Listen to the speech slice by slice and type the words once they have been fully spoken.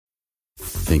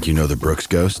Think you know the Brooks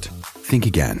Ghost? Think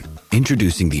again.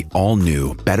 Introducing the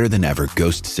all-new, better-than-ever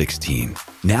Ghost 16.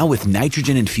 Now with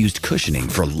nitrogen-infused cushioning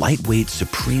for lightweight,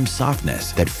 supreme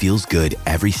softness that feels good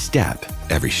every step,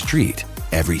 every street,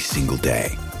 every single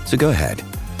day. So go ahead,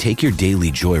 take your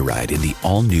daily joyride in the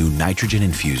all-new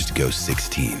nitrogen-infused Ghost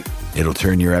 16. It'll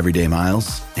turn your everyday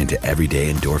miles into everyday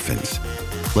endorphins.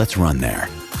 Let's run there.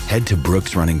 Head to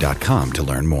brooksrunning.com to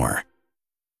learn more.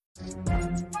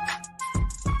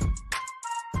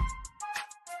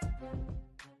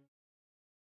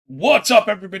 What's up,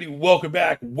 everybody? Welcome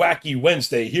back. Wacky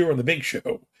Wednesday here on The Big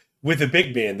Show with the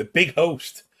big man, the big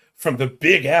host from the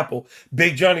Big Apple,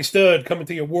 Big Johnny Stud, coming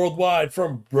to you worldwide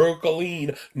from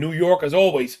Brooklyn, New York, as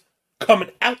always. Coming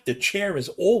out the chair as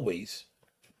always.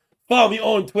 Follow me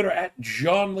on Twitter at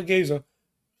John Legeza.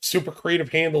 Super creative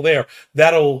handle there.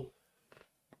 That'll,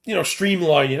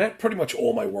 streamline you. That's pretty much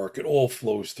all my work. It all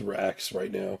flows through X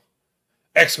right now.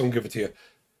 X gonna give it to you.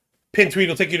 Pin tweet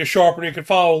will take you to Sharpener. You can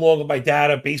follow along with my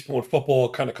data. Baseball and football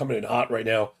kind of coming in hot right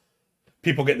now.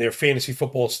 People getting their fantasy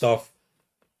football stuff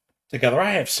together.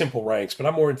 I have simple ranks, but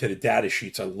I'm more into the data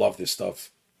sheets. I love this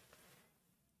stuff.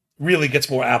 Really gets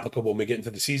more applicable when we get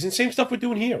into the season. Same stuff we're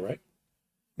doing here, right?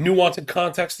 Nuance and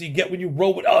context that you get when you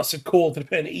roll with us at Call to the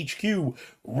Pen HQ.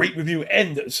 Rate, review,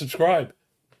 and subscribe.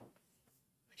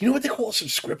 You know what they call a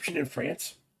subscription in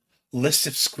France? Le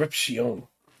subscription.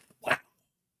 Wow.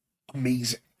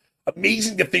 Amazing.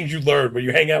 Amazing the things you learn when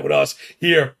you hang out with us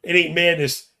here. It ain't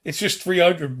madness. It's just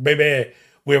 300, baby.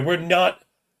 Where we're not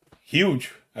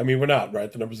huge. I mean, we're not,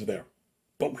 right? The numbers are there.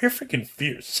 But we're freaking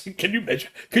fierce. Can you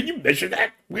measure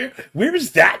that? Where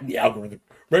is that in the algorithm?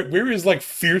 Right? Where is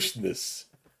fierceness?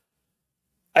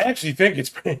 I actually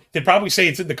think they'd probably say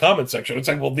it's in the comment section. It's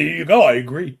like, well, there you go. I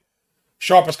agree.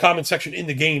 Sharpest comment section in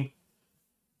the game.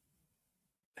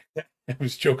 I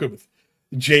was joking with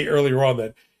Jay earlier on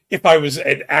that if I was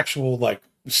an actual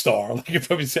star, if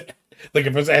I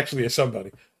was actually a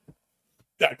somebody,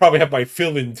 I'd probably have my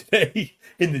fill in today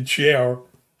in the chair.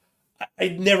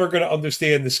 I'm never going to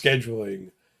understand the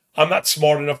scheduling. I'm not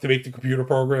smart enough to make the computer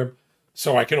program,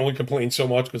 so I can only complain so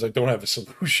much because I don't have a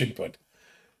solution. But,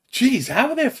 geez, how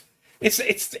are they?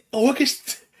 It's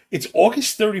August. It's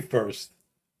August 31st.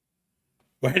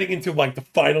 We're heading into the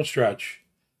final stretch.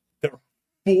 There are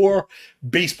 4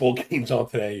 baseball games on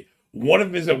today. One of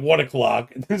them is at 1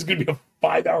 o'clock, and there's going to be a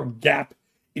 5-hour gap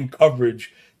in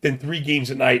coverage. Then 3 games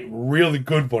at night. Really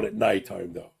good one at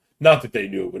nighttime, though. Not that they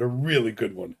knew, but a really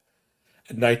good one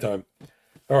at nighttime.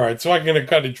 All right, so I'm going to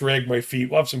kind of drag my feet.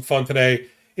 We'll have some fun today.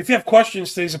 If you have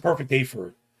questions, today's a perfect day for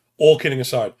it. All kidding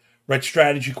aside. Red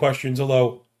strategy questions,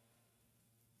 although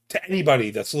to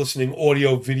anybody that's listening,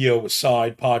 audio, video,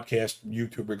 aside, podcast,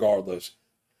 YouTube, regardless,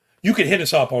 you can hit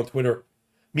us up on Twitter,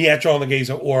 me at John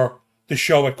Legeza, or the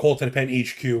show at Call to the Pen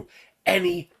HQ,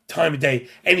 any time of day,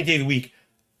 any day of the week.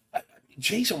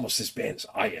 Jay's almost as bad as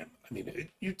I am. I mean,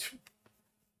 you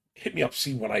hit me up,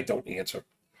 see when I don't answer.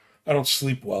 I don't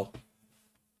sleep well.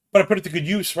 But I put it to good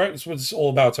use, right? That's what it's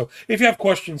all about. So if you have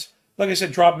questions, like I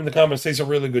said, drop them in the comments. Today's a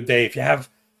really good day. If you have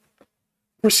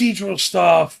procedural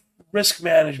stuff, risk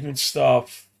management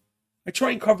stuff, I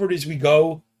try and cover it as we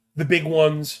go. The big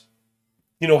ones,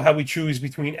 how we choose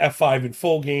between F5 and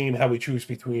full game, how we choose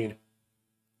between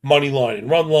money line and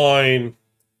run line.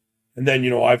 And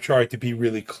then, I've tried to be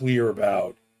really clear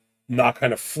about not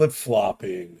kind of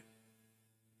flip-flopping.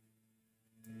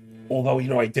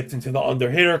 Although, I dipped into the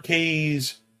under-hitter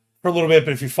Ks for a little bit,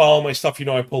 but if you follow my stuff,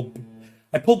 I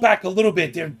pulled back a little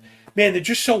bit. They're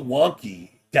just so wonky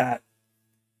that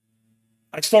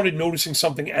I started noticing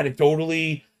something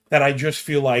anecdotally that I just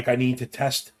feel like I need to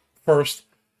test first.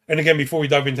 And again, before we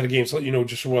dive into the game, so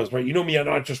just was, right? Me, I'm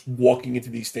not just walking into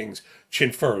these things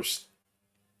chin first.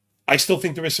 I still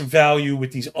think there is some value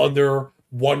with these under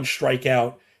 1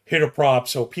 strikeout hitter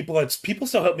props. So people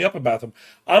still help me up about them.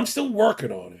 I'm still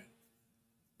working on it.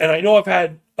 And I know I've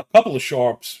had a couple of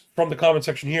sharps from the comment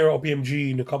section here,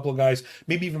 OPMG, and a couple of guys,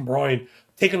 maybe even Brian,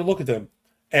 taking a look at them.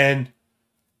 And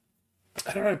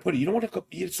I don't know how to put it. You don't want to.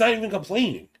 It's not even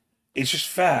complaining. It's just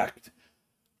fact.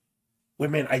 Where,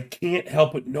 man, I can't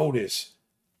help but notice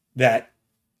that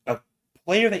a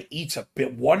player that eats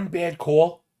one bad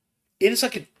call, it is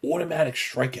like an automatic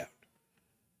strikeout.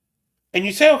 And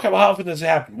you say, okay, well, how often does it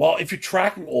happen? Well, if you're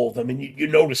tracking all of them and you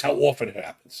notice how often it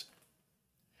happens.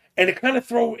 And it kind of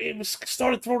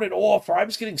started throwing it off, or I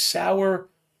was getting sour.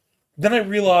 Then I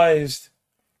realized,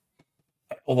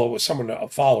 although it was a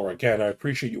follower, again, I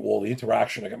appreciate you all. The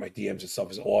interaction, I got my DMs and stuff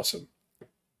is awesome.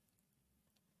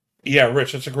 Yeah,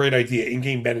 Rich, that's a great idea.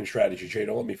 In-game betting strategy, Jay.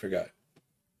 Don't let me forget.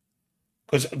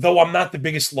 Because though I'm not the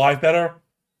biggest live bettor,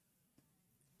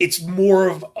 it's more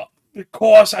of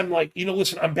because I'm like,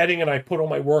 listen, I'm betting and I put all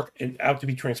my work and out to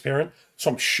be transparent.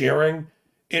 So I'm sharing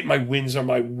it. My wins are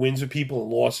my wins with people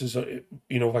and losses,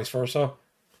 vice versa.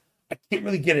 I can't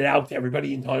really get it out to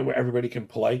everybody in time where everybody can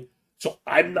play. So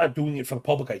I'm not doing it for the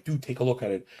public. I do take a look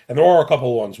at it. And there are a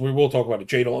couple of ones. We will talk about it.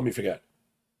 Jay, don't let me forget.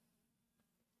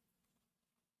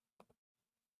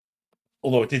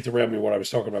 Although it did derail me what I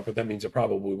was talking about, but that means it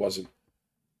probably wasn't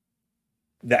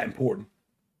that important.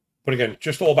 But again,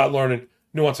 just all about learning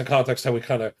nuance and context, how we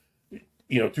kind of,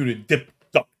 do the dip,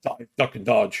 duck, dive, duck, and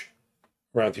dodge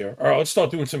around here. All right, let's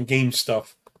start doing some game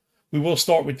stuff. We will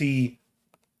start with the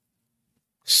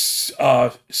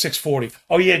 640.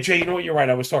 Oh, yeah, Jay, you know what? You're right.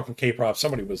 I was talking K-Prop.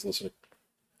 Somebody was listening.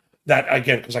 That,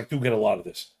 again, because I do get a lot of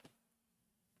this.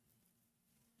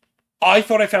 I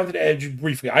thought I found an edge,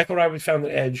 briefly. I thought I found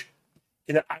an edge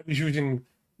in that I was using,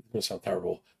 it's going to sound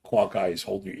terrible, quant guys,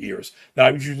 hold your ears. That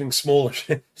I was using smaller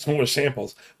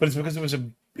samples, but it's because it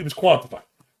was quantified,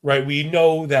 right? We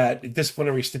know that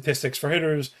disciplinary statistics for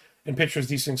hitters and pitchers,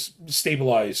 these things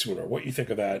stabilize sooner. What you think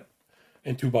of that?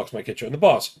 And $2 might get you on the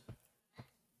bus.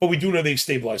 But we do know they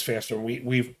stabilize faster, and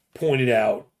we've pointed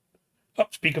out,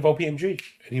 speak of OPMG, and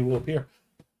he will appear.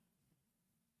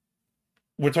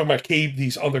 We're talking about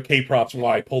these other K props and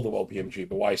why I pulled them OPMG,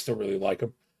 but why I still really like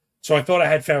them. So I thought I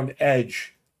had found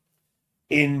edge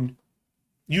in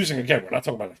using, again, we're not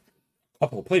talking about a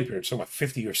couple of plate appearances, we're talking about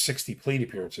 50 or 60 plate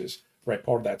appearances, right?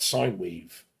 Part of that sine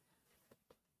wave.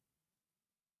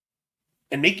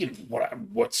 And making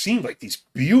what seemed like these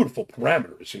beautiful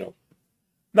parameters,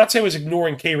 Not saying I was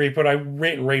ignoring K rate, but I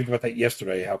rant and raved about that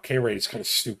yesterday, how K rate is kind of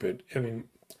stupid. I mean,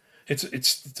 it's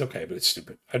okay, but it's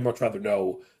stupid. I'd much rather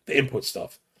know the input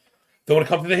stuff. Then when it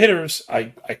comes to the hitters,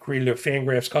 I created a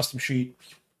Fangraphs custom sheet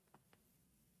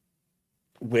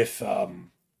with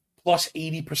plus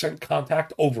 80%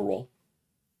 contact overall,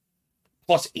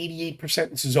 plus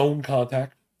 88% zone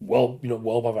contact, well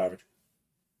above average.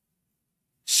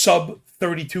 Sub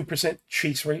 32%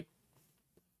 chase rate,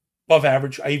 above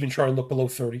average. I even try and look below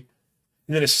 30.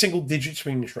 And then a single-digit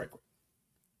swing and strike rate.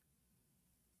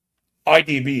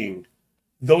 Idea being,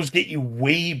 those get you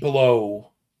way below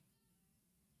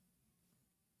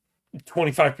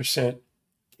 25%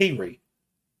 K rate.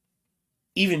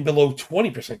 Even below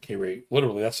 20% K rate.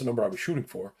 Literally, that's the number I was shooting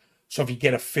for. So if you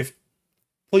get a fifth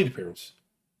plate appearance,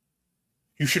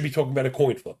 you should be talking about a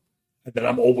coin flip. And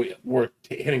then we're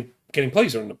getting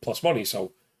plays on the plus money.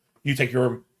 So you take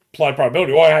your implied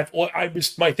probability.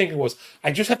 My thinking was,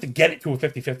 I just have to get it to a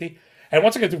 50-50. And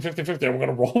once I get to a 50-50, I'm going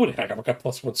to roll with it. I've got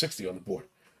plus 160 on the board.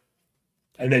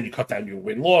 And then you cut down your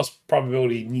win-loss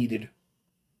probability needed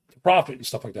to profit and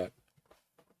stuff like that.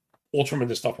 All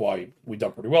tremendous stuff why we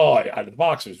done pretty well. Out of the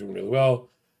box, I was doing really well.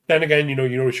 Then again, you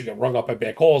notice you get rung up by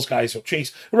bad calls. Guys will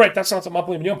chase. Right, that's not something I'm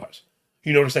blaming the umpires.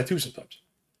 You notice that too sometimes.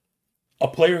 A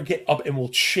player get up and will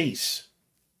chase.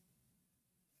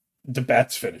 The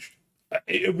bat's finished.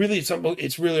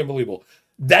 It's really unbelievable.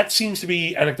 That seems to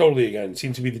be, anecdotally again,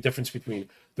 the difference between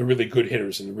the really good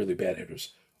hitters and the really bad hitters.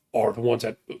 Are the ones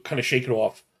that kind of shake it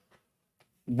off,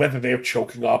 whether they're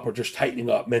choking up or just tightening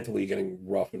up mentally, getting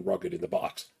rough and rugged in the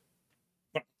box.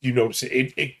 But you notice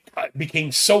it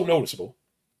became so noticeable.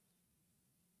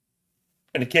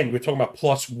 And again, we're talking about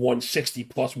plus 160,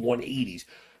 plus 180s.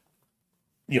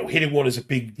 Hitting one is a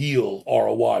big deal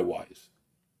ROI-wise.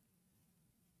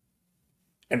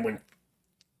 And when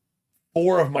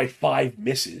 4 of my 5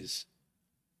 misses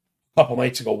a couple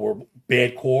nights ago were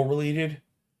bad call related,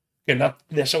 again, not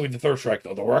necessarily the third strike,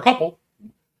 though. There were a couple.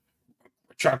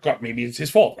 Chalk up, maybe it's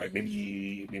his fault, right?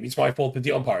 Maybe it's my fault with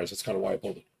the umpires. That's kind of why I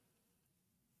pulled it.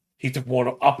 He took one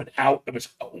up and out. It was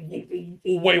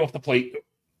way off the plate.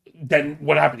 Then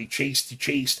what happened? He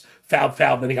chased,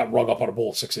 fouled, then he got rung up on a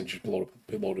ball 6 inches below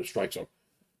the strike zone.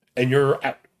 And you're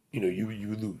out.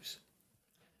 You lose.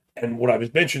 And what I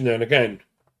was mentioning then, again,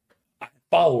 a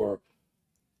follower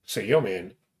say, yo,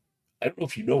 man, I don't know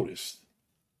if you noticed,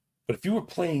 but if you were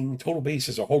playing total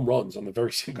bases or home runs on the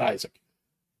very same guys,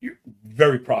 you're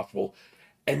very profitable.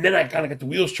 And then I kind of got the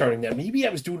wheels turning that maybe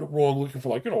I was doing it wrong, looking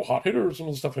for hot hitters and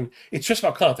all this stuff. And it's just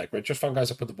about contact, right? Just found guys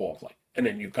that put the ball in play. And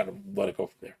then you kind of let it go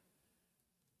from there.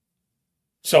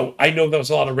 So I know that was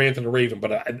a lot of rant and raving,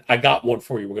 but I got one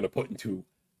for you we're going to put into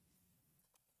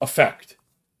effect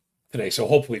today. So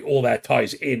hopefully all that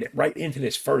ties in right into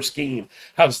this first game.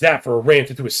 How's that for a rant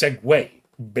into a segue?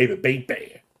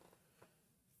 Baby.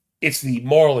 It's the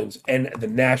Marlins and the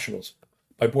Nationals.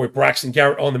 My boy Braxton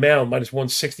Garrett on the mound, minus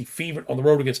 160 favorite on the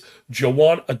road against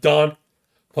Joan Adon,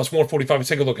 plus 145. Let's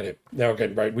take a look at him. Now,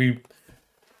 again, right,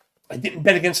 I didn't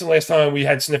bet against him last time. We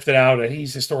had sniffed it out, and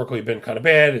he's historically been kind of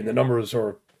bad, and the numbers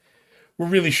were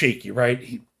really shaky,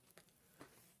 right?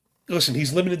 listen,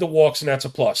 he's limited to walks, and that's a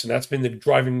plus, and that's been the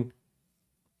driving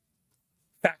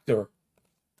factor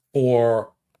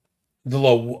for the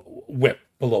low whip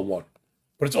below 1.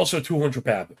 But it's also 200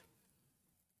 PAB.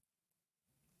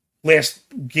 Last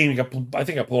game, I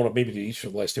think I blown up maybe each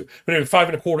of the last two. But anyway,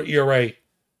 5.25 ERA,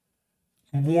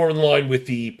 more in line with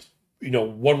the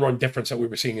 1-run difference that we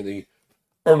were seeing in the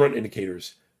earn run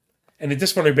indicators. And the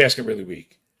disciplinary basket really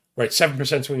weak, right?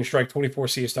 7% swing and strike, 24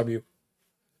 CSW,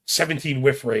 17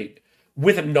 whiff rate,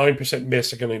 with a 9%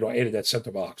 miss. Again, I added that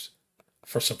center box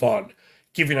for Savant.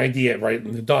 Give you an idea, right?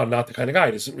 And Don, not the kind of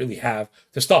guy, doesn't really have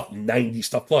the stuff. 90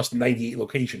 stuff plus, 98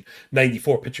 location,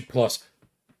 94 pitching plus,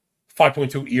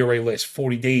 5.2 ERA last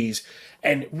 40 days.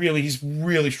 And really, he's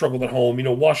really struggled at home.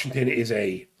 Washington is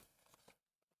a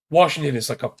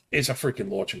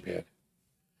freaking launching pad.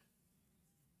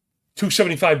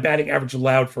 275 batting average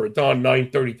allowed for a Don,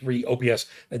 933 OPS,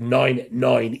 a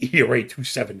 9.9 ERA,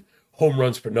 2.7 home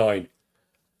runs per 9.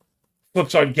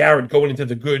 Flip side, Garrett going into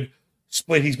the good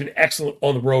split. He's been excellent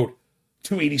on the road.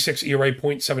 286 ERA,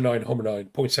 0.79 homer 9,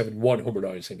 0.71 homer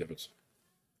 9, same difference.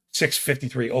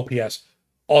 653 OPS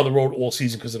on the road all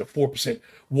season because of the 4%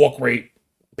 walk rate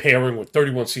pairing with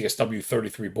 31 CSW,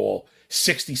 33 ball,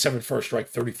 67 first strike,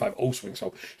 35 O swing.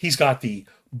 So he's got the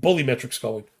bully metrics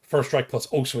going. First strike plus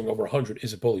O swing over 100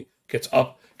 is a bully. Gets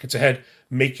up, gets ahead,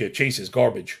 make you chase his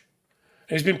garbage.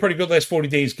 And he's been pretty good last 40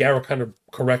 days. Garrett kind of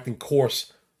correcting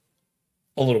course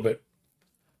a little bit.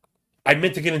 I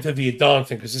meant to get into the Adon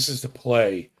thing because this is the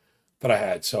play that I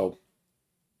had. So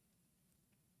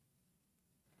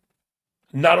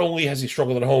not only has he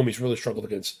struggled at home, he's really struggled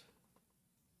against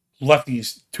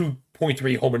lefties.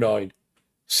 2.3 homer 9,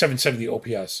 770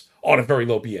 OPS on a very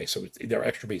low BA. So they're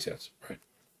extra base hits, right?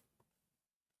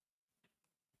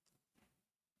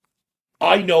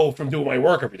 I know from doing my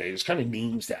work every day, this kind of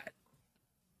means that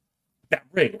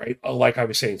ring, right? Like I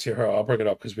was saying, here, I'll bring it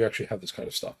up because we actually have this kind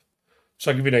of stuff. So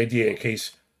I'll give you an idea in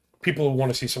case people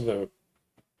want to see some of the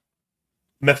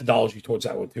methodology towards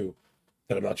that one too,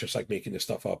 that I'm not just like making this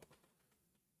stuff up.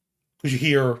 Because you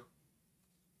hear,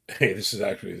 hey, this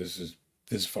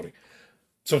is funny.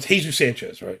 So it's Jesus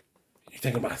Sanchez, right? You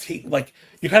think about you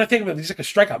kind of think about he's like a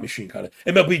strikeout machine, kind of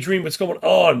MLB dream. What's going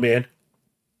on, man?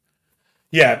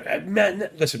 Yeah, man.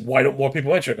 Listen, why don't more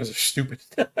people enter? Because they're stupid.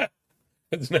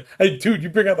 Dude, you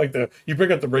bring out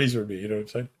the razor in me. You know what I'm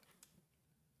saying?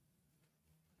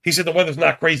 He said the weather's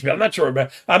not crazy, but I'm not sure, man.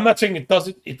 I'm not saying it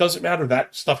doesn't matter.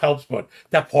 That stuff helps, but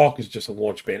that park is just a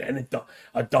launch pad, and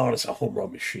Adon is a home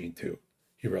run machine too.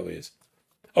 He really is.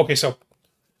 Okay, so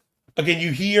again,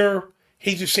 you hear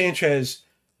Jesus Sanchez,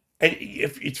 and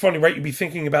if it's funny, right? You'd be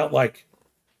thinking about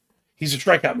he's a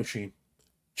strikeout machine.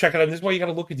 Check it out. This is why you got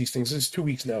to look at these things. This is 2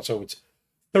 weeks now, so it's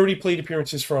 30 plate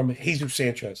appearances from Jesus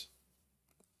Sanchez.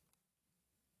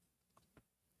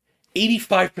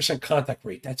 85% contact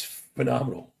rate. That's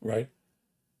phenomenal, right?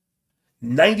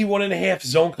 91.5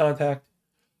 zone contact,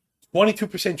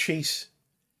 22% chase,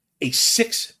 a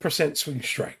 6% swing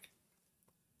strike.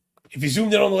 If you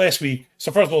zoomed in on the last week,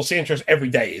 so first of all, Sanchez every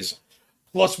day is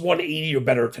plus 180 or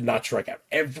better to not strike out.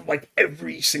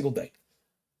 Every single day.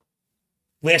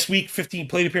 Last week, 15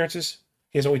 plate appearances.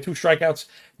 He has only 2 strikeouts,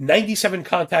 97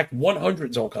 contact,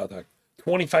 100 zone contact,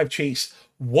 25 chase,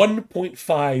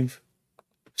 1.5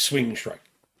 swing and strike.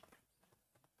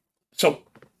 So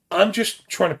I'm just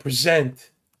trying to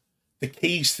present the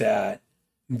case that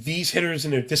these hitters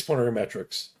and their disciplinary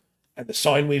metrics and the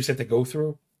sine waves that they go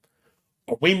through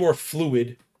are way more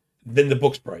fluid than the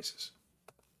books prices.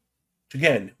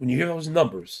 Again, when you hear those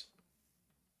numbers,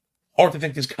 hard to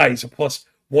think this guy is a plus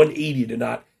 180 to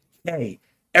not, hey,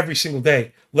 every single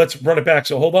day, let's run it back.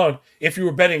 So hold on. If you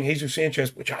were betting Jesus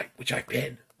Sanchez, which I've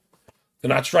been, to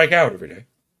not strike out every day,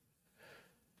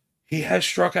 he has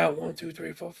struck out 1, 2,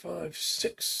 3, 4, 5,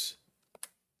 6.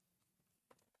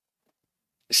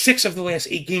 6 of the last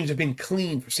 8 games have been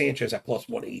clean for Sanchez at plus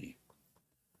 180.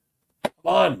 Come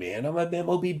on, man. I'm an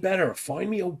MLB better. Find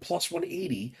me a plus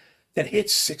 180 that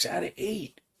hits 6 out of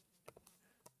 8.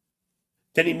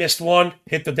 Then he missed 1,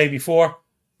 hit the day before.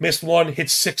 Missed 1, hit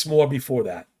 6 more before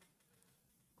that.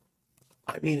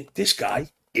 I mean, this guy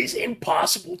is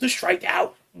impossible to strike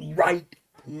out right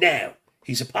now.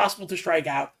 He's impossible to strike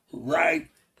out right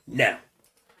now.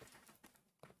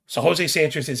 So Jose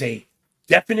Sanchez is a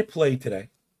definite play today,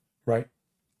 right?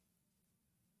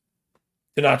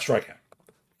 To not strike out.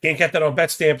 Can't get that on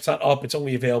BetStamp. It's not up. It's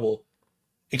only available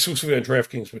exclusively on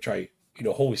DraftKings, which I,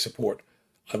 wholly support.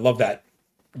 I love that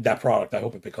product. I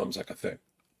hope it becomes like a thing.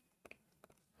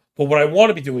 But what I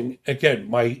want to be doing,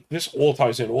 again, this all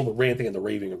ties in, all the ranting and the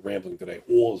raving and rambling today,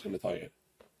 all is going to tie in.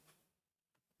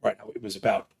 Right, how it was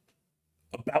about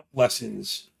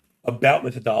lessons about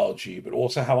methodology, but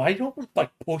also how I don't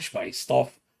like push my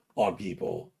stuff on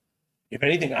people. If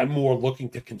anything, I'm more looking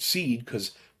to concede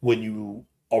because when you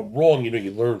are wrong,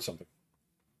 you learn something.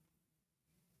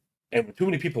 And when too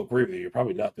many people agree with you, you're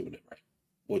probably not doing it right,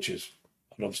 which is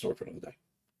another story for another day.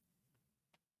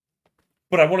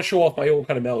 But I want to show off my own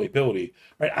kind of malleability,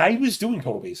 right? I was doing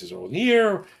total bases early in the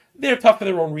year. They're tough for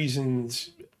their own reasons.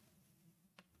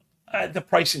 The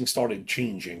pricing started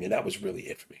changing, and that was really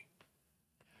it for me.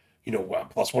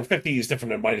 Plus 150 is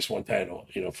different than minus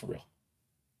 110, for real.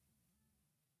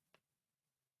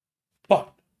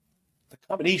 But the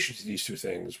combinations of these two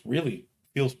things really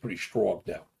feels pretty strong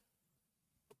now.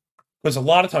 Because a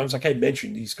lot of times, like I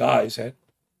mentioned, these guys that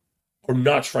are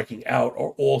not striking out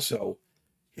are also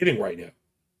hitting right now.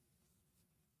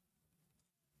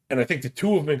 And I think the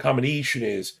two of them in combination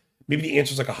is maybe the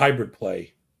answer is like a hybrid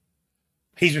play.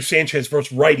 Jesus Sanchez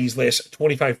versus righties last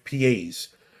 25 PAs.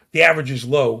 The average is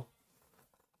low,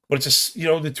 but it's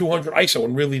the 200 ISO,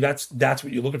 and really that's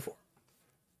what you're looking for,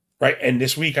 right? And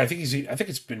this week I think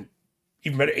it's been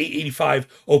even better,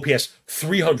 885 OPS,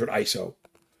 300 ISO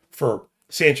for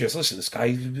Sanchez. Listen, this guy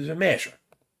is a masher.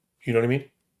 You know what I mean?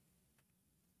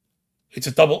 It's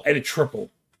a double and a triple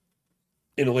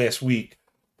in the last week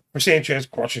for Sanchez.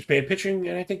 Crushes bad pitching,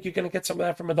 and I think you're going to get some of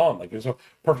that from Madon. Like, there's a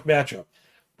perfect matchup.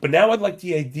 But now I'd like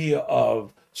the idea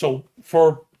of, so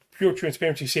for pure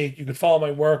transparency's sake, you could follow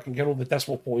my work and get all the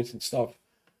decimal points and stuff.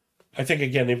 I think,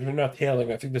 again, if you're not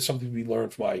tailing, I think there's something to be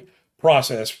learned from my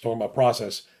process, talking about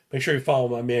process. Make sure you follow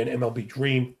my man, MLB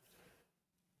Dream,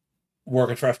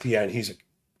 working for FTN.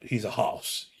 He's a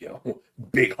hoss,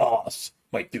 big hoss,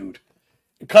 my dude.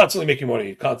 Constantly making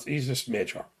money. He's just mad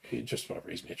sharp. He's just whatever.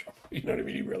 He's mad sharp. You know what I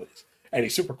mean? He really is. And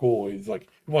he's super cool. He's like,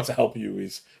 he wants to help you.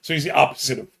 He's the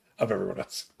opposite of everyone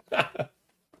else.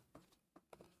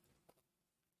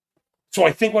 So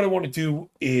I think what I want to do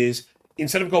is,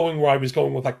 instead of going where I was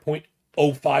going with like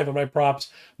 0.05 on my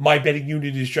props, my betting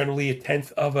unit is generally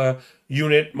 1/10 of a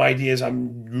unit. My idea is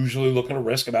I'm usually looking to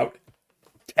risk about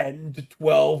 10 to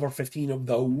 12 or 15 of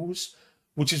those,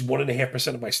 which is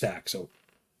 1.5% of my stack. So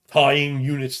tying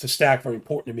units to stack, very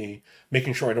important to me,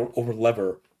 making sure I don't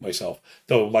over-lever myself.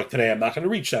 Though, like today, I'm not going to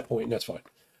reach that point, and that's fine.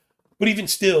 But even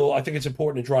still, I think it's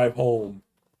important to drive home.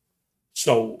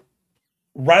 So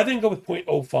rather than go with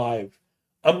 0.05,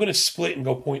 I'm going to split and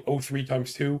go 0.03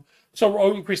 times 2. So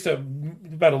I'll increase the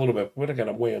bet a little bit. But again,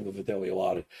 I'm way under the daily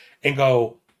allotted. And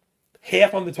go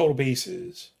half on the total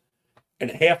bases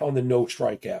and half on the no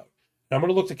strikeout. And I'm going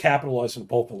to look to capitalize on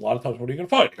both. A lot of times, what are you going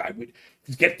to find? I would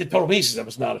get the total bases. That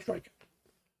was not a strikeout.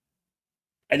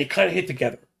 And it kind of hit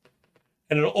together.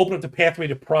 And it'll open up the pathway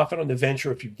to profit on the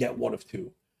venture if you get one of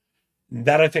two. And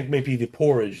that, I think, may be the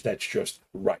porridge that's just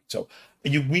right. So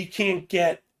we can't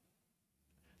get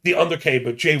the under K,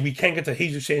 but Jay, we can get the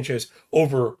Jesus Sanchez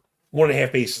over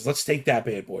 1.5 bases. Let's take that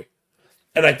bad boy.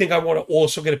 And I think I want to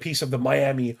also get a piece of the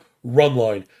Miami run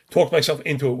line, talk myself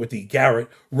into it with the Garrett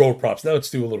road props. Now let's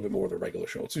do a little bit more of the regular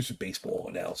show. Let's do some baseball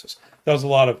analysis. That was a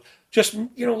lot of just,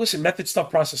 listen, method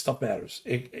stuff, process stuff matters.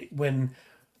 When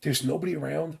there's nobody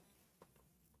around,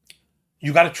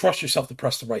 you got to trust yourself to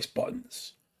press the right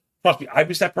buttons. Trust me, I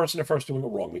was that person at first doing it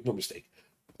wrong. Make no mistake.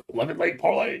 11 late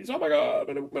parlays. Oh my God,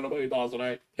 I'm going to $1 million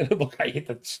tonight. And look, I hit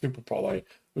that stupid parlay. It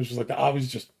was just like, I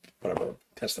was just, whatever,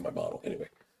 testing my model. Anyway.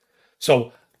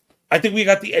 So I think we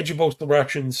got the edge of both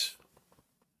directions.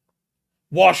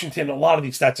 Washington, a lot of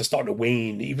these stats are starting to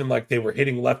wane. Even like they were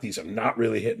hitting lefties, are not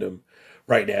really hitting them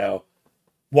right now.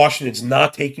 Washington's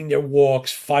not taking their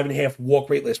walks. 5.5 walk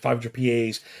rate, last 500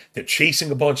 PAs. They're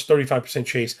chasing a bunch, 35%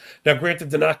 chase. Now, granted,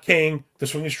 they're not king. The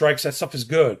swinging strikes, that stuff is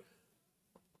good.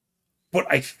 But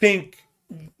I think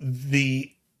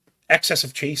the excess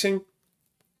of chasing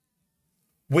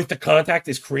with the contact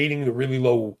is creating the really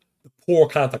low, poor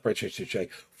contact rate,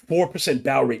 4%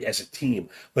 bow rate as a team.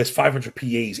 Last 500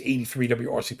 PAs, 83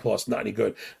 WRC plus, not any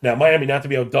good. Now, Miami, not to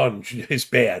be outdone, is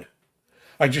bad.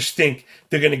 I just think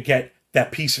they're going to get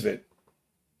that piece of it.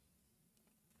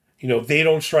 They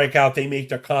don't strike out. They make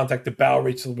their contact. The bow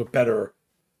rate's a little bit better.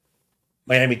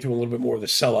 Miami doing a little bit more of the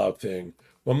sellout thing.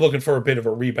 Well, I'm looking for a bit of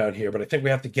a rebound here, but I think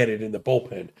we have to get it in the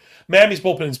bullpen. Miami's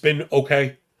bullpen has been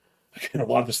okay. Again, a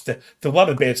lot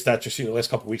of bad stats you've seen the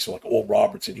last couple of weeks are like Oral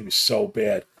Robertson. He was so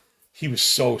bad. He was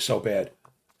so bad.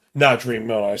 Nah, Dream.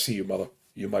 No, I see you, mother.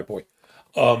 You're my boy.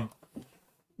 I've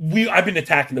been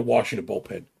attacking the Washington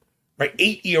bullpen. Right,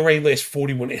 8 ERA last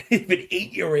 41. Even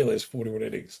 8 ERA last 41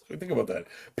 innings. Think about that.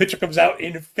 Pitcher comes out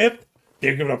in the 5th.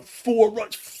 They're giving up 4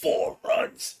 runs. 4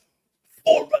 runs.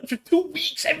 4 runs for 2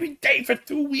 weeks, every day for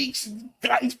 2 weeks.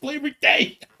 Guys play every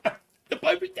day. They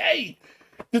play every day.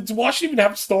 Does Washington even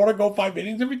have a starter go 5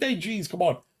 innings every day? Jeez, come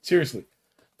on. Seriously.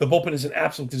 The bullpen is an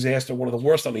absolute disaster, one of the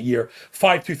worst on the year.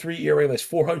 5.23 ERA, last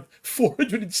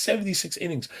 476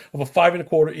 innings of a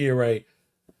 5.25 ERA.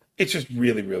 It's just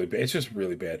really, really bad. It's just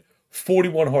really bad.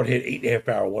 41 hard hit, 8.5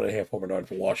 barrel, 1.5 homer, 9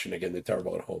 for Washington. Again, they're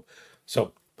terrible at home.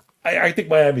 So I think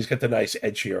Miami's got the nice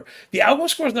edge here. The algo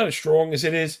score is not as strong as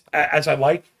it is, as I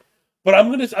like, but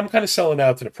I'm kind of selling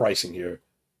out to the pricing here.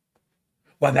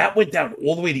 Wow, that went down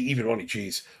all the way to even money.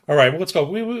 Jeez. All right, well, let's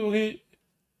go.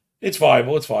 It's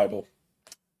viable. It's viable.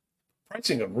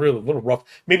 Pricing a little rough.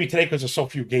 Maybe today because there's so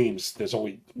few games, there's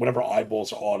only whatever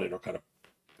eyeballs are on it are kind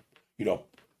of,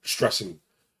 stressing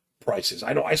prices.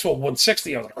 I know I saw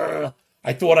 160. I was like,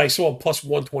 I thought I saw plus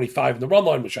 125 in the run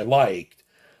line, which I liked.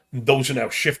 Those are now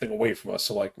shifting away from us.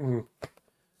 So like,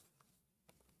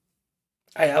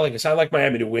 I like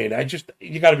Miami to win.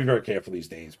 You got to be very careful these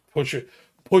days.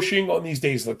 Pushing on these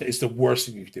days like is the worst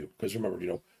thing you can do because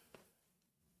remember,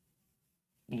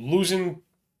 losing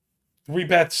 3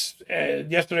 bets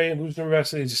yesterday and losing 3 bets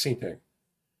today is the same thing.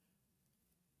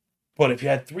 But if you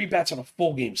had 3 bets on a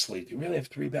full game slate, you really have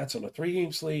 3 bets on a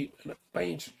 3-game slate, and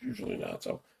it's usually not.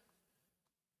 So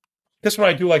this one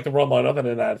I do like the run line. Other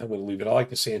than that, I'm going to leave it. I like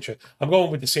the Sanchez. I'm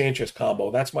going with the Sanchez combo.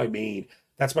 That's my main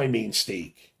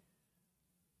stake.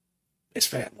 This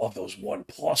fan love those 1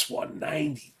 plus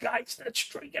 190 guys. That's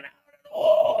striking out at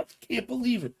all. I can't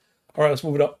believe it. All right, let's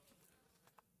move it up.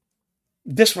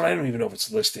 This one, I don't even know if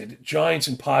it's listed. Giants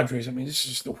and Padres. I mean, this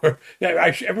is just the worst.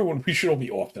 Yeah, everyone, we should all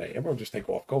be off today. Everyone just take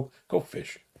off. Go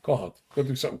fish. Go hunt. Go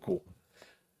do something cool.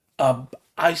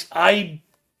 I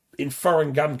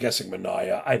inferring, I'm guessing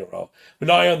Minaya. I don't know.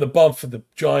 Minaya on the bump for the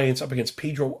Giants up against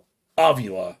Pedro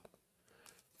Avila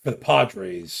for the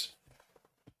Padres.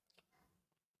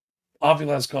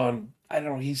 Avila's gone, I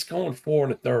don't know, he's going 4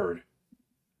 1/3.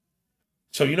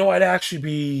 So, I'd actually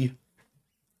be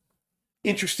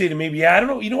interested in maybe, I don't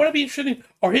know, what I'd be interested in?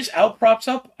 Are his out props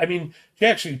up? I mean, he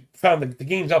actually found the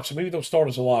game's up, so maybe those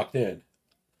starters are locked in.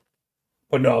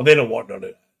 But no, they don't want none of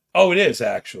it. Oh, it is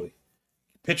actually.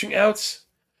 Pitching outs?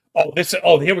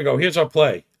 Here we go. Here's our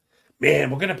play.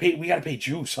 Man, we got to pay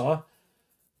juice, huh?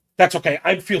 That's okay.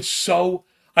 I feel so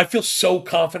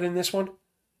confident in this one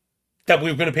that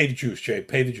we're going to pay the juice, Jay.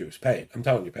 Pay the juice. Pay it. I'm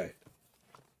telling you, pay it.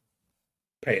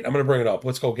 Pay it. I'm going to bring it up.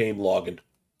 Let's go game logging.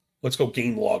 Let's go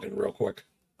game logging real quick.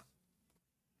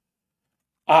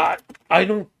 I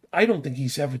don't think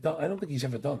he's ever done. I don't think he's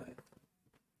ever done that.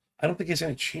 I don't think he has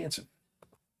any chance of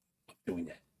doing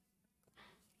that.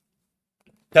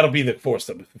 That'll be the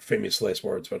famous last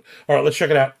words. But all right, let's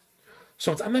check it out.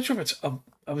 So I'm not sure if it's.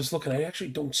 I was looking. I actually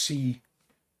don't see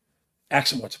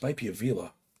accent marks. It might be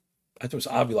Avila. I thought it was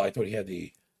Avila. I thought he had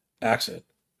the accent.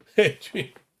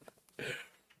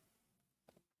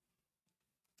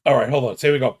 All right, hold on. So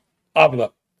here we go.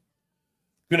 Avila.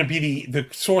 Going to be the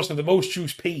source of the most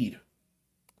juice paid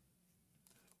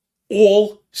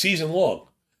all season long.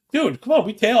 Dude, come on.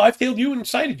 I've tailed you and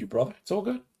cited you, brother. It's all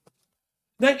good.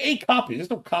 That ain't copy. There's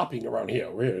no copying around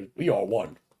here. We all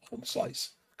won. Home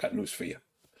slice. Got news for you.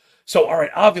 So, all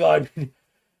right, Avila,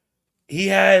 he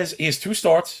has 2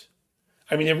 starts.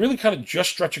 I mean, they're really kind of just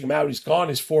stretching him out. He's gone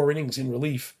his 4 innings in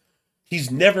relief.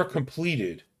 He's never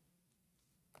completed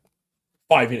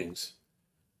 5 innings.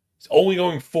 He's only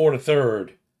going 4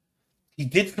 1/3. He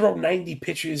did throw 90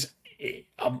 pitches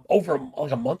over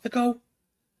like a month ago.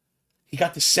 He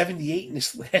got to 78 in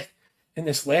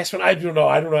this last one. I don't know.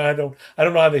 I don't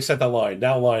know how they set that line.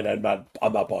 That line, I'm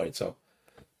not buying. So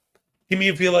give me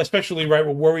a feel, especially right.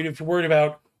 If you're worried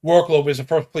about workload, is the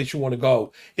first place you want to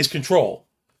go is control.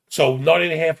 So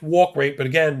 9.5 walk rate, but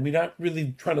again, we're not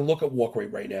really trying to look at walk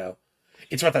rate right now.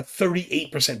 It's about that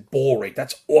 38% ball rate.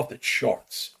 That's off the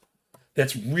charts.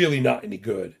 That's really not any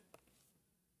good.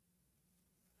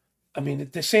 I mean,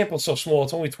 the sample's so small.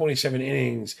 It's only 27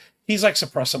 innings. He's like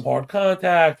suppressed some hard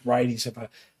contact. Righties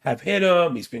have hit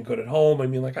him. He's been good at home. I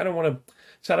mean, like I don't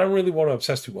really want to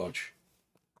obsess too much.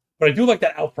 But I do like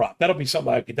that out prop. That'll be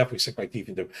something I could definitely sink my teeth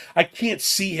into. I can't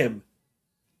see him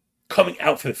coming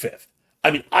out for the 5th.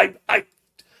 I mean,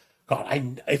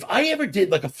 if I ever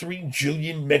did like a 3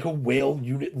 jillion mega whale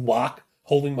unit lock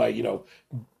holding my,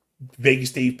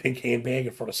 Vegas Dave pink handbag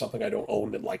in front of something I don't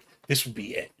own, then like this would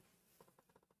be it.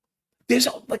 There's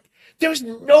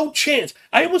no chance.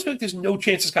 I almost feel like there's no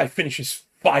chance this guy finishes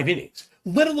 5 innings,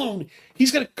 let alone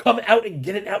he's going to come out and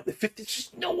get it out in the 5th. There's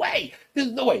just no way.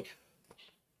 There's no way.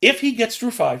 If he gets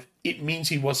through 5, it means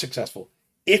he was successful.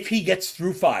 If he gets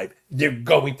through 5, they're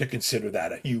going to consider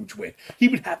that a huge win.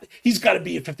 He's got to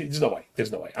be at 50. There's no way.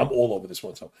 There's no way. I'm all over this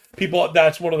one. So people,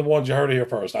 that's one of the ones you heard here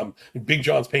first. Big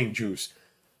John's paying juice.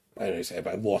 If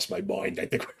I lost my mind, I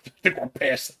think we're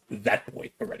past that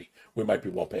point already. We might be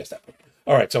well past that point.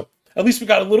 All right, so at least we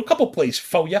got a little couple plays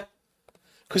for you.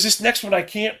 Because this next one I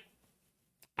can't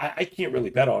really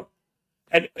bet on.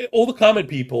 And all the common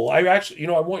people, I actually,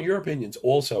 I want your opinions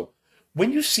also.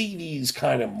 When you see these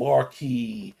kind of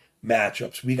marquee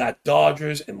matchups, we got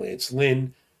Dodgers and Lance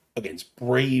Lynn against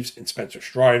Braves and Spencer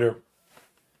Strider.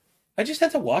 I just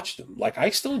had to watch them. Like, I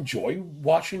still enjoy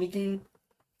watching the game.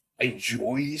 I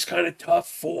enjoy these kind of tough,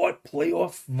 fought,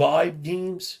 playoff vibe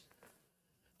games.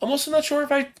 I'm also not sure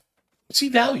if I see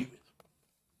value.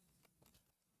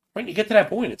 Right? You get to that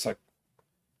point, it's like,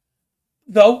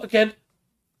 though, again,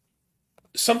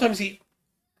 sometimes the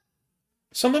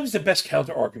best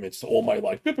counter arguments to all my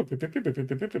life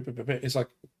is like,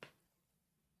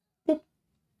 boop.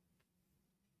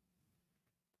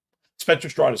 Spencer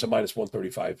Strider's a minus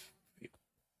 135.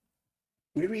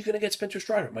 Where are you going to get Spencer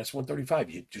Strider minus 135?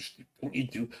 You just don't you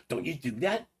do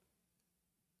that?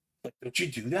 Like, don't you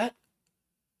do that?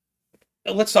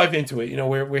 Let's dive into it.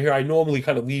 We're here. I normally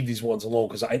kind of leave these ones alone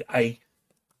because I'd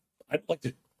like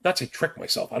to not say trick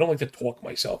myself. I don't like to talk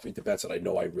myself into bets that I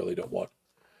know I really don't want.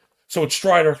 So it's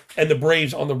Strider and the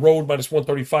Braves on the road minus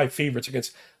 135 favorites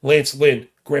against Lance Lynn,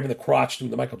 grabbing the crotch,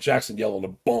 doing the Michael Jackson yell on a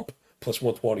bump, plus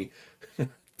 120.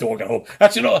 Dog at home.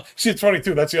 That's, see, it's funny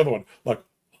too. That's the other one. Like,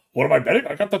 what am I betting?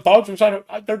 I got the Dodgers.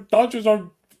 The Dodgers are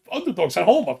underdogs at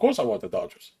home. Of course I want the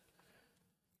Dodgers.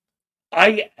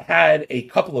 I had a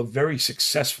couple of very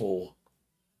successful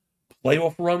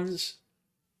playoff runs,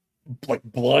 like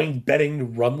blind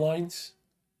betting run lines,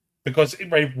 because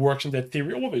it works in that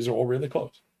theory. All of these are all really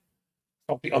close.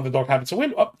 If the underdog happens to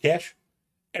win, up cash.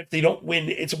 If they don't win,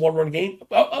 it's a one-run game,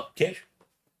 up cash.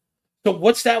 So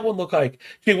what's that one look like?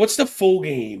 Okay, what's the full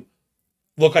game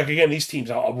look like? Again, these teams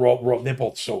are raw. They're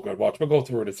both so good. Watch, we'll go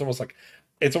through it.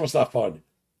 It's almost not fun.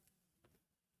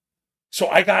 So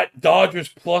I got Dodgers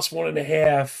plus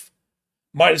 1.5,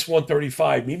 minus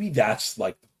 135. Maybe that's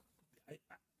like,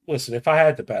 listen, if I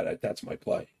had to bet it, that's my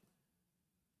play.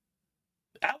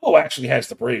 Albo actually has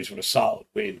the Braves with a solid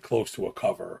win, close to a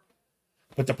cover.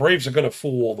 But the Braves are going to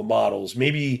fool all the models.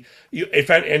 Maybe, if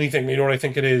anything, you know what I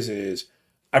think it is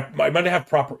I might have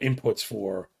proper inputs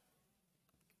for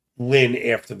Lynn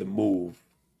after the move.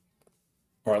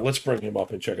 All right, let's bring him up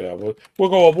and check it out. We're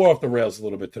off the rails a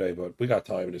little bit today, but we got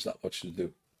time and there's not much to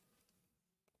do.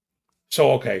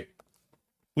 So, okay.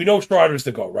 We know Strider's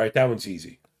the go, right? That one's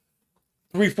easy.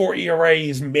 3.4 ERA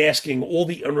is masking all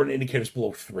the unearned indicators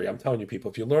below 3. I'm telling you,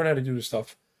 people, if you learn how to do this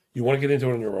stuff, you want to get into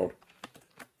it on your own.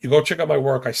 You go check out my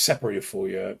work. I separate it for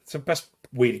you. It's the best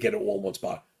way to get it all in one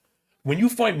spot. When you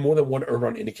find more than one earned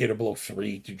run indicator below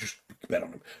 3, you just bet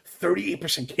on them.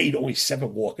 38% K to only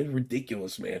 7 walk. It's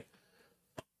ridiculous, man.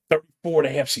 34.5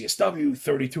 CSW,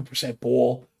 32%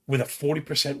 ball with a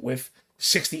 40% whiff,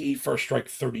 68 first strike,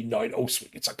 39 swing.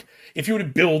 It's like, if you were to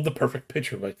build the perfect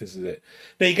pitcher, like, this is it.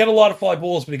 Now, you get a lot of fly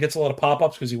balls, but he gets a lot of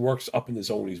pop-ups because he works up in the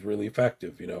zone. He's really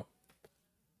effective,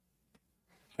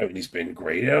 I mean, he's been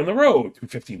great on the road.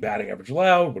 215 batting average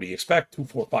allowed. What do you expect?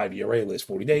 2.45 ERA last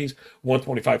 40 days.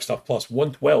 125 stuff plus.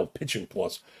 112 pitching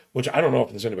plus, which I don't know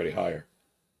if there's anybody higher.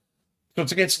 So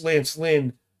it's against Lance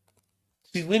Lynn.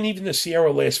 See, Lynn, even the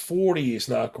Sierra last 40 is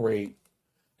not great.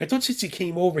 I thought since he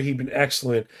came over, he'd been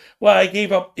excellent. Well,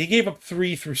 he gave up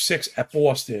 3 through 6 at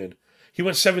Boston. He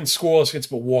went 7 scoreless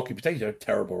against Milwaukee, but they're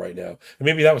terrible right now. And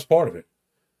maybe that was part of it.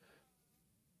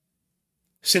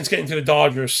 Since getting to the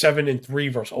Dodgers,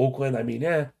 7-3 versus Oakland. I mean,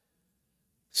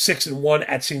 6-1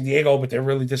 at San Diego, but they're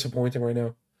really disappointing right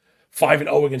now.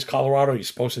 5-0 against Colorado. You're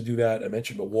supposed to do that. I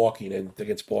mentioned Milwaukee and then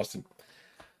against Boston.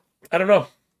 I don't know.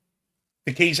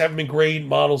 The K's haven't been great.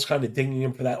 Models kind of dinging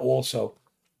him for that also.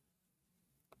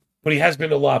 But he has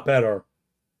been a lot better.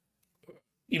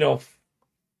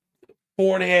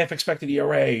 4.5 expected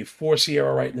ERA, 4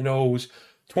 Sierra right in the nose,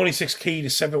 26 K to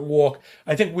 7 walk.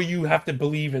 I think where you have to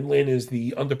believe in Lynn is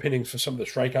the underpinnings for some of the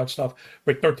strikeout stuff.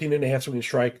 But 13.5 swinging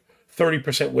strike,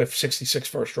 30% whiff, 66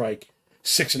 first strike,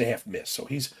 6.5 miss. So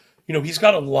he's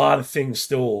got a lot of things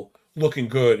still looking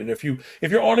good. And if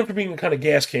you're on him for being a kind of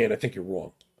gas can, I think you're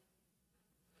wrong.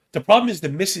 The problem is the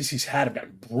misses he's had have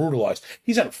gotten brutalized.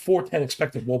 He's had a 410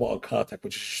 expected WOBA on contact,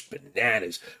 which is just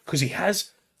bananas. Because he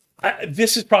has...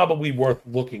 this is probably worth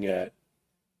looking at.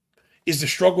 Is the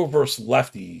struggle versus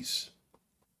lefties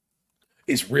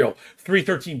is real.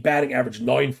 313 batting average,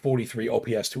 943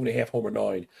 OPS, 2.5 homer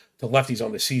 9 to lefties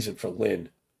on the season for Lynn.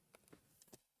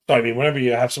 So, I mean, whenever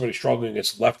you have somebody struggling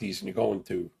against lefties and you're going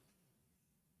to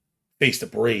face the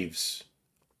Braves...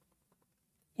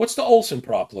 What's the Olsen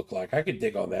prop look like? I could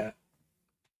dig on that.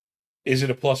 Is it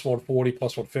a plus 140,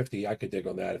 plus 150? I could dig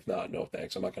on that. If not, no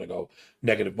thanks. I'm not going to go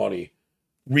negative money.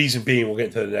 Reason being, we'll get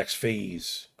into the next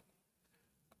phase.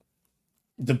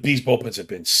 These bullpens have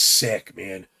been sick,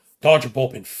 man. Dodger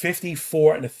bullpen,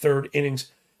 54 in the third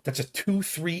innings. That's a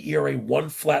 2.3 ERA, 1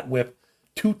 flat whip,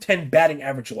 210 batting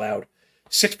average allowed,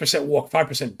 6% walk,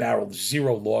 5% barrel,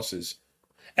 0 losses.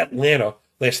 Atlanta,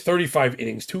 last 35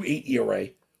 innings, 2.8 ERA,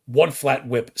 1 flat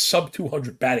whip, sub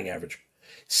 200 batting average.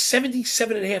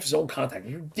 77.5 zone contact.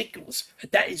 Ridiculous.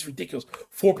 That is ridiculous.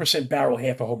 4% barrel,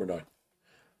 half a homer, 9.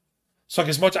 So, like,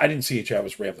 as much I didn't see it, I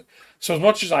was rambling. So, as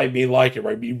much as I may like it,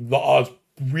 right, the odds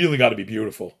really got to be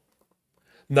beautiful.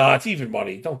 Nah, it's even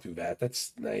money. Don't do that.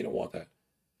 You don't want that.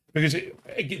 Because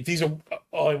these are,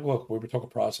 look, we were talking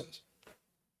process.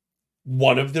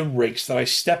 One of the rakes that I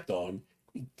stepped on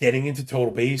getting into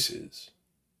total bases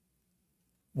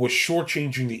was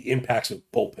shortchanging the impacts of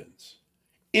bullpens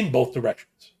in both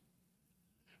directions.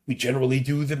 We generally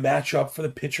do the matchup for the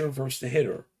pitcher versus the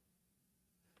hitter,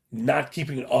 not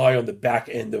keeping an eye on the back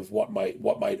end of what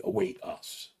might await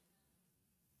us.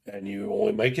 And you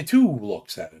only might get 2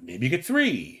 looks at it. Maybe you get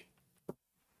 3.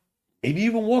 Maybe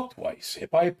even walk twice, hit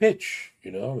by a pitch.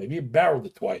 Maybe you barreled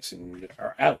it twice and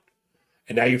are out.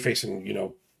 And now you're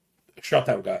facing,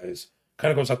 shutdown guys.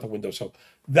 Kind of goes out the window. So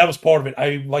that was part of it.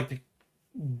 I like to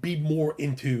be more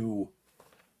into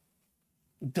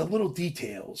the little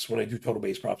details when I do total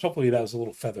base props. Hopefully that was a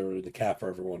little feather in the cap for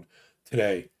everyone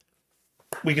today.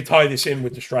 We could tie this in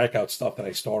with the strikeout stuff that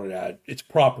I started at. It's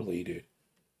properly, dude.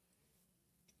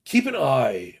 Keep an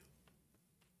eye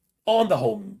on the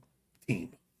home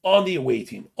team, on the away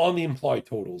team, on the implied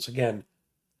totals. Again,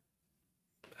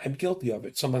 I'm guilty of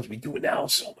it. Sometimes we do it now.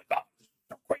 So, oh my God,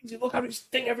 so crazy. Look how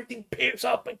everything pairs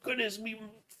up. My goodness, we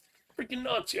freaking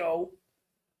nuts, yo.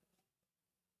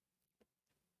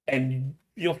 And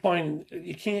you'll find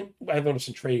you can't, I've noticed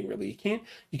in trading really,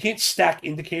 you can't stack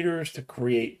indicators to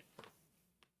create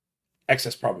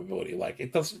excess probability. Like,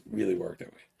 it doesn't really work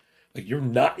that way. Like,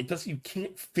 you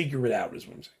can't figure it out, is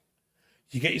what I'm saying.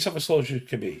 You get yourself as slow as you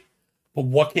can be. But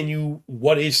what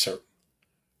is certain?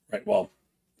 Right? Well,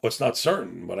 what's not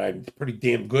certain, but I'm pretty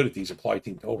damn good at these applied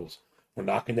team totals. We're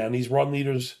knocking down these run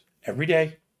leaders every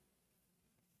day.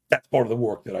 That's part of the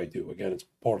work that I do. Again, it's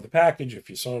part of the package if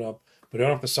you sign up. But you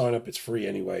don't have to sign up. It's free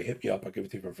anyway. Hit me up. I'll give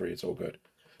it to you for free. It's all good.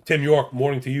 Tim York,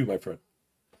 morning to you, my friend.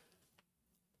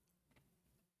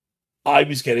 I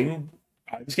was getting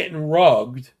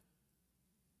rugged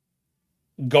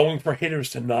going for hitters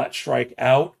to not strike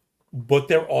out, but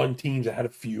they're on teams that had a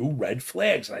few red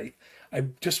flags I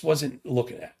just wasn't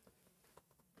looking at.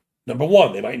 Number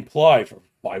one, they might imply for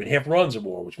 5.5 runs or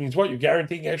more, which means what? You're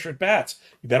guaranteeing extra at bats.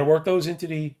 You better work those into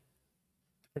the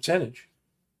percentage.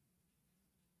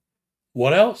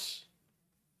 What else?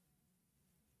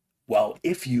 Well,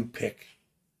 if you pick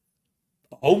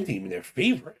a home team and their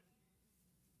favorite,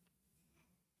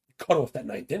 cut off that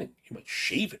 9th inning. You might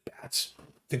shave at bats.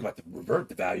 Think about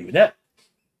the value in that.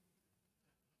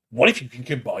 What if you can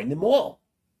combine them all?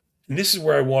 And this is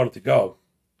where I wanted to go.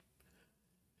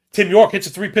 Tim York hits a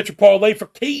 3-pitcher parlay for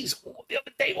Keys the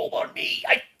other day. Hold on me.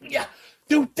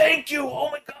 Dude, thank you.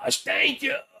 Oh my gosh, thank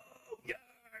you.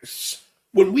 Yes.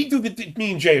 When we do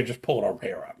me and Jay are just pulling our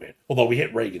hair out, man. Although we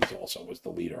hit Reagan's also was the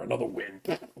leader. Another win.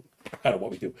 Kind of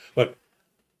what we do. But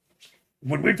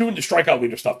when we're doing the strikeout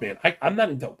leader stuff, man, I'm not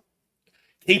into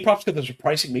K props because there's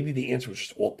pricing. Maybe the answer was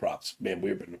just alt props. Man,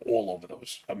 we've been all over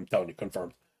those. I'm telling you,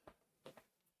 confirmed.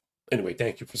 Anyway,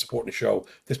 thank you for supporting the show.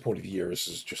 At this point of the year, this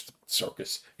is just a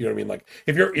circus. You know what I mean? Like,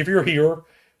 if you're here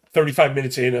 35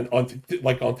 minutes in and on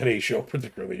today's show,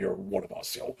 particularly, you're one of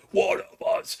us. Yo, one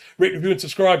of us. Rate, review, and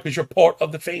subscribe because you're part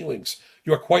of the failings.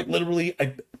 You are quite literally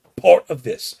a part of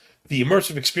this. The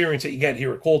immersive experience that you get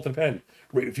here at Call to the Pen.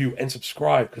 Rate, review, and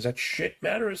subscribe because that shit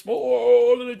matters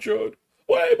more than it should.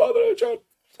 Way more than it should.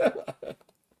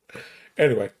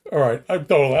 Anyway, all right. I'm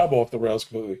off the rails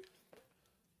completely.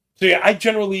 So yeah, I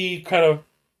generally kind of,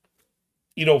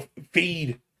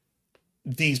 fade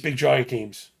these big giant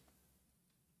games.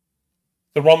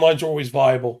 The run lines are always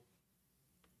viable.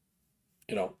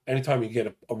 Anytime you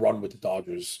get a run with the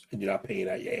Dodgers and you're not paying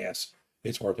out your ass,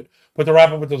 it's worth it. But to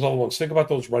wrap up with those other ones, think about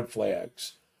those red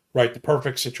flags, right? The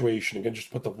perfect situation. Again,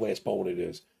 just put the last bone it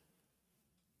is.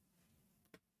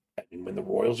 And when the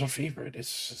Royals are favored, it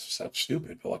sounds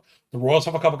stupid, but like the Royals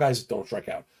have a couple guys that don't strike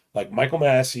out, like Michael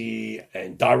Massey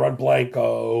and Dairon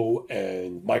Blanco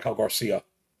and Michael Garcia.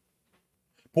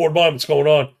 Board mind, what's going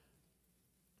on?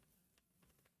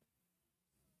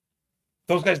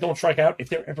 Those guys don't strike out if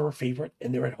they're ever a favorite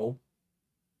and they're at home.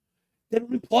 They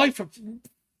don't apply for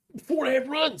 4.5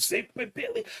 runs. They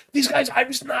barely. These guys, I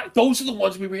was not. Those are the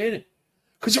ones we were hitting.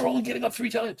 because they're only getting up 3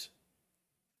 times.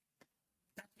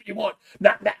 That's what you want.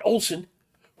 Not Matt Olson,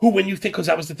 who, when you think, because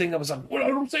that was the thing, I was like, what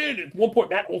I'm saying, at one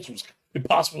point, Matt Olson was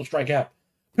impossible to strike out.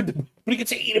 But he could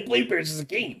say 8 at Blade Bears is a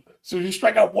game. So if you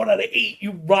strike out 1 out of 8,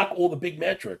 you rock all the big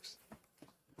metrics.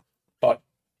 But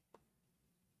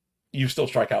you still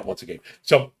strike out once a game.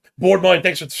 So, Board Mind,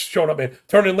 thanks for showing up, man.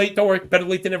 Turning late, don't worry. Better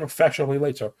late than never. Fashionably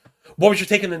late, sir. What was your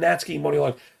take on the Nats game money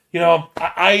line? You know,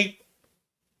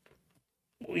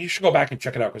 you should go back and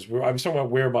check it out, because I was talking about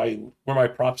where my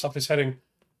prop stuff is heading.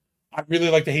 I really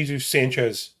like the Jesus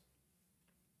Sanchez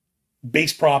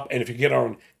base prop, and if you get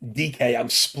on DK, I'm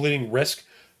splitting risk.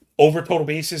 Over total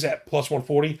bases at plus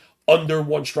 140, under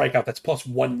 1 strikeout, that's plus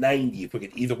 190. If we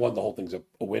get either one, the whole thing's a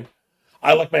win.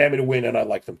 I like Miami to win, and I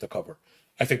like them to cover.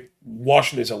 I think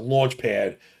Washington is a launch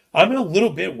pad. I'm a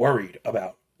little bit worried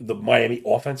about the Miami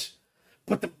offense,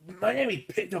 but the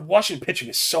Washington pitching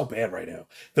is so bad right now.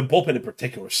 The bullpen in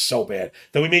particular is so bad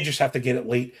that we may just have to get it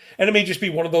late, and it may just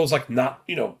be one of those, like, not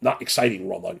exciting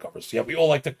run line covers. Yeah, we all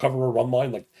like to cover a run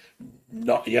line. Like,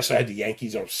 yes, I had the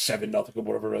Yankees or 7-0 or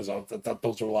whatever it is.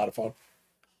 Those are a lot of fun.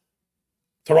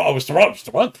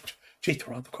 Toronto. Gee,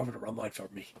 Toronto covered a run line for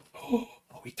me. Oh,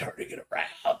 we turning it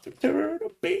around. Turn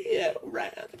it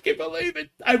around. I can't believe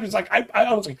it. I was like, I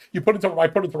honestly, I put in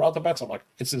Toronto bets. I'm like,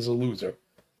 this is a loser.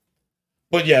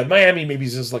 But yeah, Miami maybe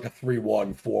is just like a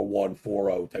 3-1, 4-1,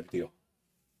 4-0 type deal.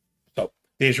 So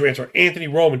there's your answer. Anthony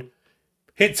Roman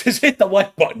hit the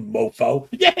like button, mofo.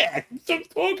 Yeah, that's what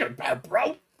I'm talking about,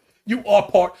 bro. You are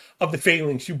part of the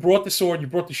Phalanx. You brought the sword, you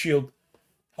brought the shield,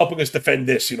 helping us defend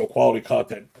this, quality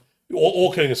content.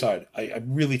 All kidding aside, I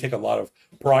really take a lot of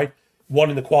pride. 1,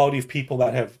 in the quality of people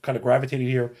that have kind of gravitated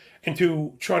here, and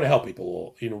 2, trying to help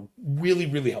people, really,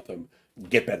 really help them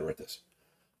get better at this.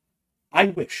 I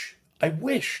wish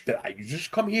that I could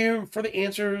just come here for the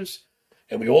answers,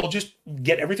 and we all just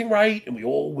get everything right, and we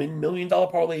all win $1 million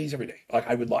parlays every day. Like,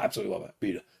 I would absolutely love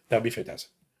that. That would be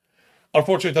fantastic.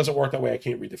 Unfortunately, it doesn't work that way. I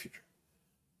can't read the future.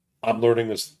 I'm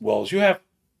learning as well as you have.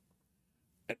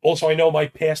 And also, I know my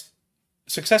past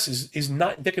success is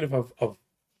not indicative of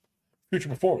future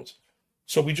performance.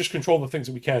 So we just control the things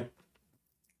that we can.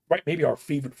 Right? Maybe our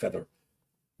favorite feather.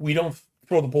 We don't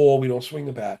throw the ball. We don't swing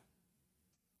the bat.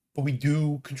 But we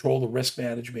do control the risk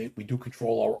management. We do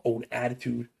control our own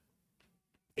attitude.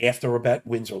 After a bet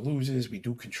wins or loses, we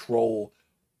do control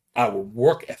our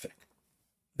work ethic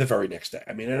the very next day.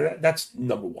 I mean, that's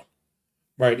number 1.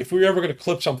 Right? If we're ever going to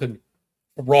clip something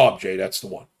from Rob, Jay, that's the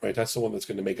one. Right? That's the one that's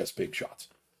going to make us big shots.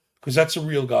 Because that's the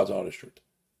real God's honest truth.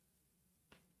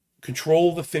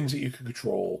 Control the things that you can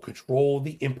control. Control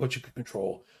the inputs you can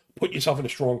control. Put yourself in a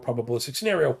strong probabilistic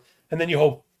scenario. And then you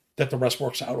hope that the rest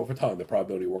works out over time. The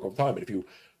probability will work over time. And if you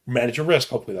manage your risk,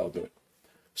 hopefully that'll do it.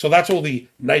 So that's all the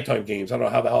nighttime games. I don't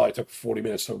know how the hell I took 40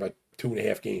 minutes to talk about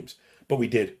 2.5 games. But we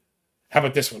did. How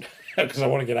about this one? Because I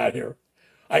want to get out of here.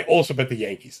 I also bet the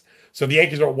Yankees. So the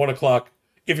Yankees are at 1 o'clock.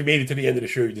 If you made it to the end of the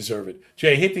show, you deserve it.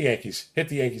 Jay, hit the Yankees. Hit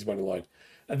the Yankees money line.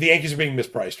 The Yankees are being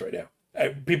mispriced right now.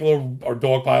 People are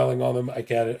dogpiling on them. I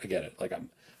get it. Like, I'm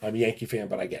a Yankee fan,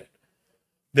 but I get it.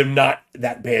 They're not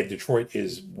that bad. Detroit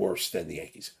is worse than the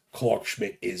Yankees. Clark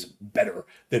Schmidt is better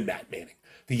than Matt Manning.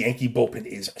 The Yankee bullpen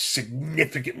is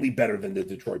significantly better than the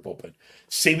Detroit bullpen.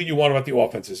 Say what you want about the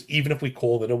offenses, even if we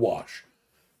call it a wash.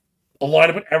 A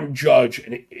lineup with Aaron Judge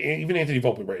and even Anthony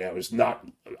Volpe right now is not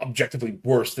objectively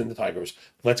worse than the Tigers.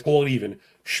 Let's call it even.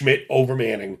 Schmidt over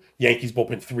Manning. Yankees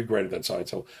bullpen 3 greater than sign.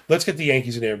 So let's get the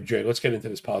Yankees in there, Jay. Let's get into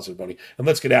this positive money. And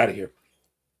let's get out of here.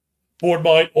 Board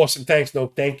Mind, Austin, thanks. No,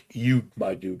 thank you,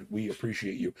 my dude. We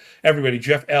appreciate you. Everybody,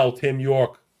 Jeff L., Tim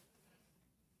York.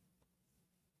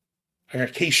 I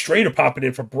got K Strader popping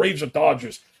in for Braves or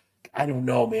Dodgers. I don't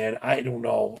know, man. I don't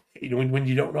know. When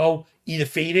you don't know, either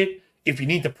fade it. If you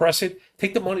need to press it,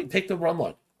 take the money, take the run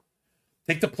line.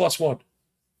 Take the +1.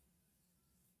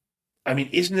 I mean,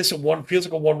 isn't this feels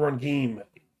like a 1-run game?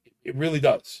 It really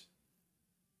does.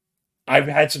 I've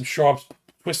had some sharps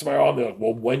twist my arm. They're like,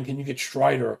 well, when can you get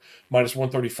Strider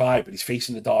 -135? But he's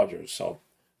facing the Dodgers. So,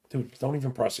 dude, don't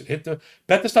even press it.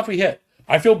 Bet the stuff we hit.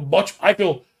 I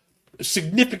feel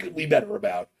significantly better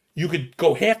about. You could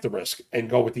go half the risk and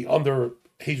go with the under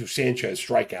Jesus Sanchez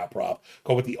strikeout prop.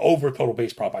 Go with the over total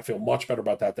base prop. I feel much better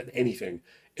about that than anything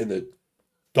in the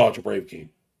Dodger Brave game.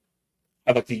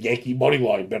 I like the Yankee money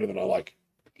line better than I like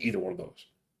either one of those.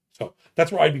 So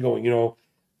that's where I'd be going.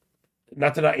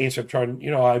 Not to not answer. I'm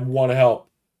trying. I want to help,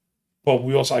 but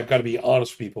I've got to be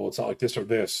honest with people. It's not like this or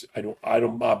this.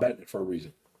 I'm betting it for a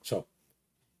reason. So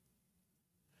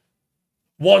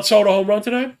Juan Soto home run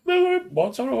tonight.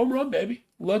 Juan Soto home run, baby.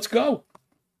 Let's go.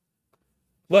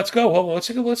 Hold on. Let's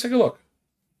take a look.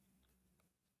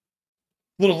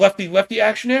 Little lefty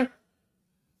action there.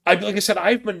 Like I said,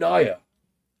 I have Mania,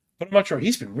 but I'm not sure.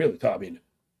 He's been really tough. I mean,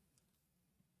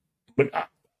 but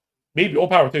maybe all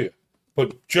power to you.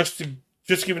 But just to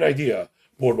give you an idea,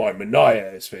 borderline Mania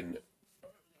has been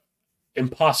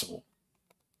impossible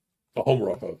to homer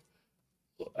off of.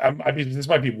 I mean, this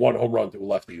might be one home run to a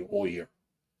lefty all year.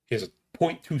 He has a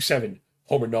 .27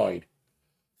 homer 9,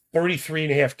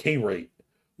 33.5 K rate,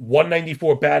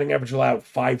 194 batting average allowed,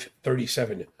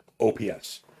 537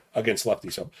 OPS against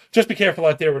lefties. So just be careful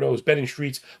out there with those betting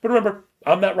streets. But remember,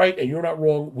 I'm not right and you're not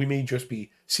wrong. We may just be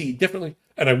seen differently,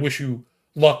 and I wish you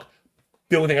luck.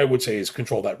 The only thing I would say is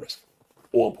control that risk.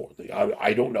 All importantly,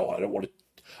 I don't know. I don't want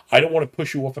to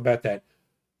push you off about that.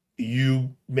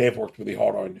 You may have worked really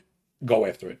hard on go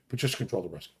after it, but just control the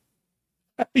risk.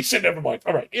 He said, never mind.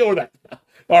 All right, ignore that.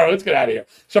 All right, let's get out of here.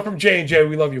 So from J&J,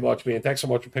 we love you much, man. Thanks so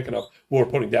much for picking up what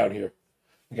we're putting down here.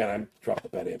 Again, I'm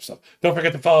dropping the BetAmp stuff. Don't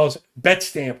forget to follow us,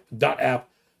 betstamp.app.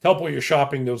 To help with your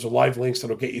shopping, those are live links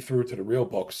that'll get you through to the real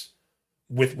books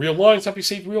with real lines, help you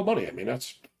save real money. I mean,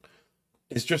 it's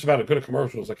just about as good a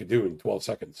commercial as I could do in 12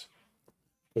 seconds.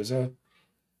 Because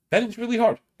betting's really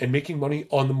hard, and making money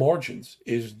on the margins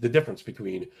is the difference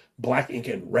between black ink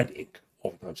and red ink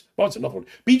oftentimes. Oh, it's another one.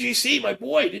 BGC, my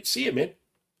boy, didn't see him, man.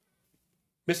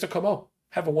 Mr. Como,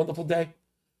 have a wonderful day.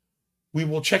 We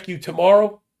will check you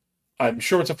tomorrow. I'm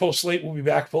sure it's a full slate. We'll be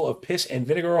back full of piss and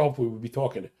vinegar. Hopefully we'll be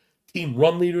talking team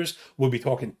run leaders. We'll be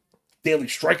talking daily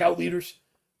strikeout leaders.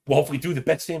 We'll hopefully do the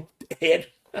bet stamp ad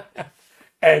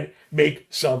and make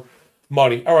some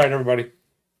money. All right, everybody.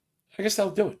 I guess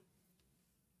that'll do it.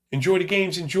 Enjoy the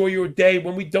games. Enjoy your day.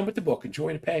 When we're done with the book,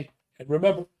 enjoy the pay. And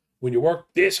remember, when you work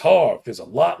this hard, there's a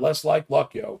lot less like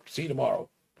luck, yo. See you tomorrow.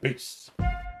 Peace.